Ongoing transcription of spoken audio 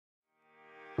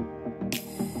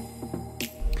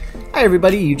Hi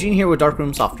everybody, Eugene here with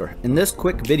Darkroom Software. In this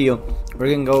quick video, we're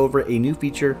going to go over a new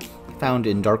feature found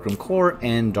in Darkroom Core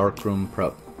and Darkroom Pro.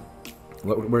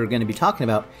 What we're going to be talking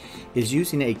about is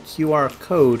using a QR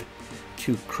code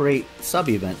to create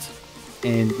sub-events.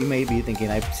 And you may be thinking,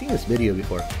 I've seen this video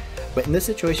before, but in this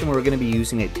situation we're going to be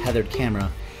using a tethered camera,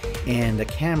 and the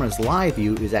camera's live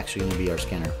view is actually going to be our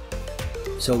scanner.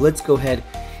 So let's go ahead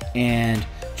and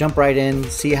jump right in,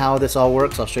 see how this all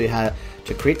works. I'll show you how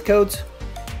to create the codes,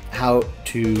 how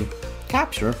to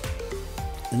capture,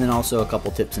 and then also a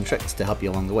couple tips and tricks to help you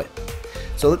along the way.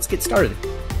 So let's get started.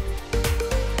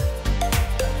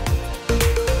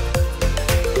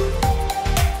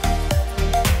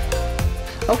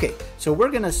 Okay, so we're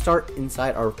going to start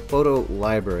inside our photo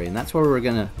library, and that's where we're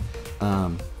going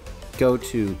to go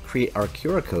to create our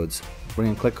QR codes. We're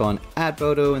going to click on Add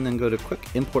Photo and then go to Quick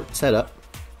Import Setup,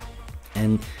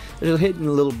 and there's a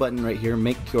hidden little button right here,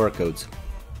 Make QR Codes.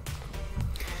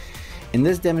 In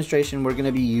this demonstration, we're going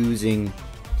to be using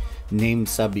named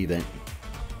sub event,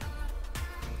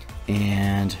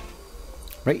 and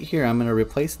right here I'm going to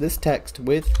replace this text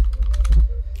with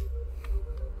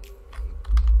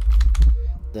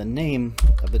the name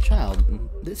of the child. In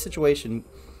this situation,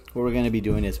 what we're going to be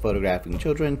doing is photographing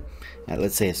children at,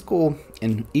 let's say, a school,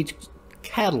 and each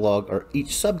catalog or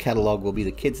each sub-catalog will be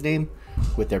the kid's name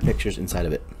with their pictures inside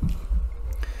of it.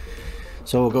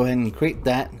 So we'll go ahead and create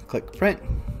that, click print,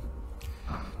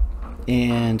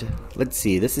 and let's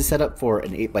see, this is set up for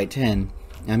an 8x10.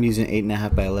 I'm using an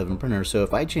 8.5 by 11 printer, so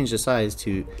if I change the size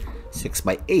to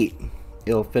 6x8,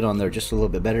 it'll fit on there just a little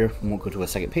bit better and won't go to a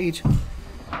second page.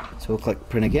 So we'll click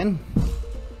print again,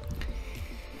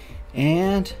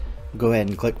 and go ahead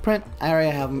and click print. I already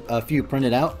have a few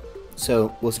printed out,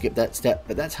 so we'll skip that step,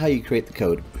 but that's how you create the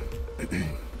code.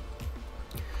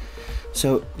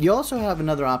 So you also have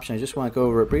another option, I just want to go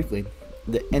over it briefly,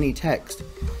 the any text,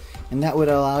 and that would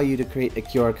allow you to create a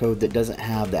QR code that doesn't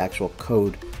have the actual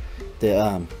code,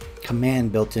 the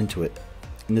command built into it.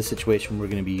 In this situation, we're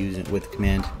going to be using it with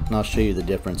command, and I'll show you the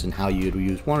difference in how you'd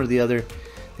use one or the other.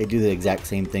 They do the exact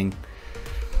same thing.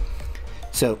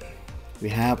 So we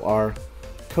have our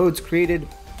codes created.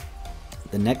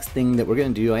 The next thing that we're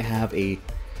going to do, I have a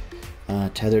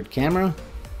tethered camera.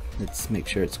 Let's make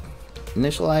sure it's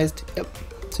initialized. Yep.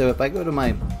 So if I go to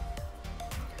my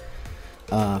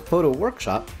photo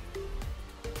workshop,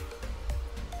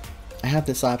 I have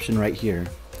this option right here,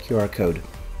 QR code.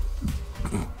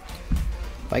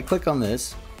 If I click on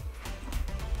this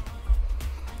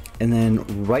and then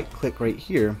right click right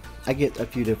here, I get a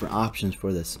few different options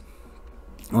for this.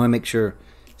 I want to make sure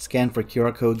scan for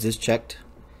QR codes is checked,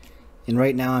 and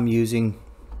right now I'm using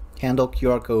handle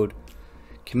QR code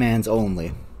commands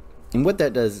only. And what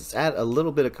that does is add a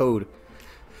little bit of code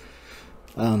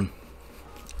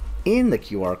in the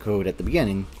QR code at the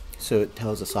beginning, so it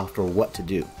tells the software what to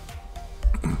do.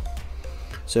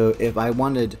 So if I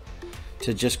wanted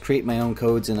to just create my own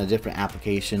codes in a different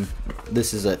application,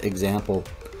 this is an example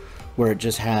where it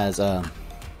just has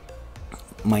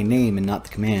my name and not the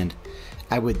command.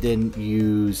 I would then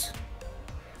use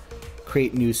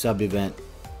create new sub event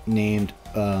named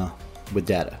with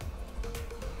data.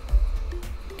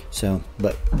 So,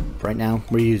 but right now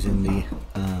we're using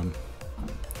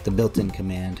the built-in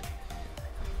command.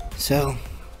 So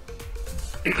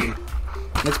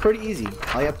it's pretty easy.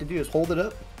 All you have to do is hold it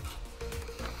up,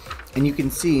 and you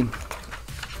can see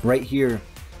right here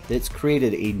that it's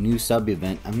created a new sub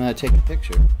event. I'm going to take a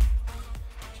picture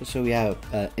just so we have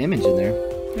an image in there.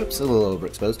 Oops, a little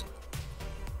overexposed.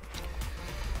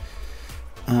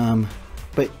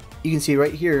 But you can see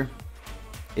right here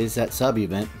is that sub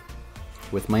event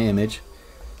with my image.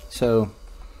 So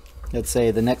let's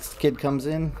say the next kid comes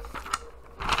in,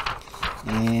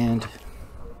 and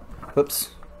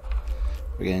whoops,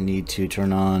 we're going to need to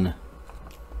turn on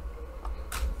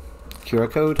QR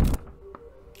code.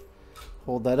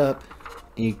 Hold that up,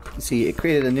 and you can see it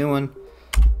created a new one.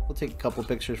 We'll take a couple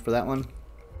pictures for that one.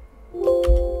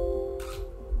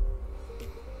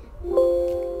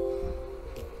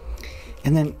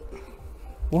 And then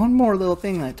one more little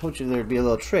thing, I told you there'd be a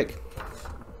little trick.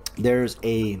 There's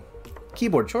a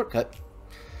keyboard shortcut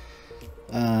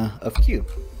of Q,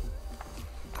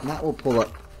 and that will pull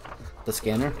up the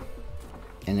scanner,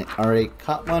 and it already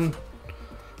caught one,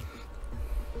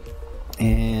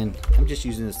 and I'm just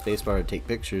using the spacebar to take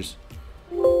pictures,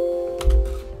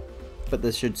 but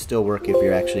this should still work if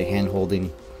you're actually hand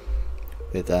holding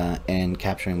with and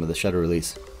capturing with a shutter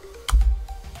release.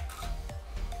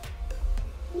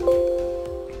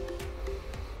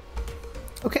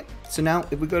 Okay, so now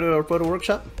if we go to our photo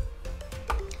workshop,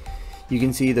 you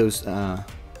can see those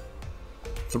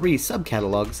 3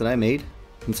 subcatalogs that I made.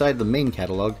 inside the main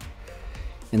catalog,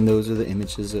 and those are the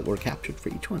images that were captured for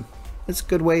each one. It's a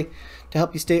good way to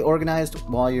help you stay organized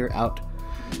while you're out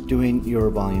doing your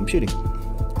volume shooting.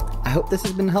 I hope this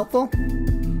has been helpful.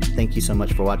 Thank you so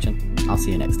much for watching. I'll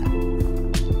see you next time.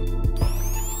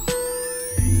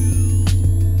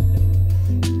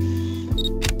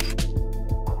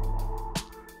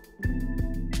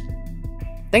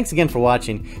 Thanks again for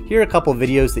watching. Here are a couple of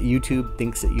videos that YouTube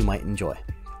thinks that you might enjoy.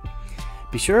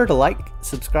 Be sure to like,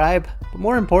 subscribe, but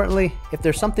more importantly, if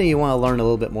there's something you want to learn a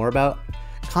little bit more about,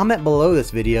 comment below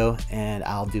this video and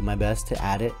I'll do my best to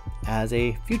add it as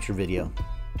a future video.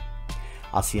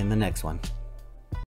 I'll see you in the next one.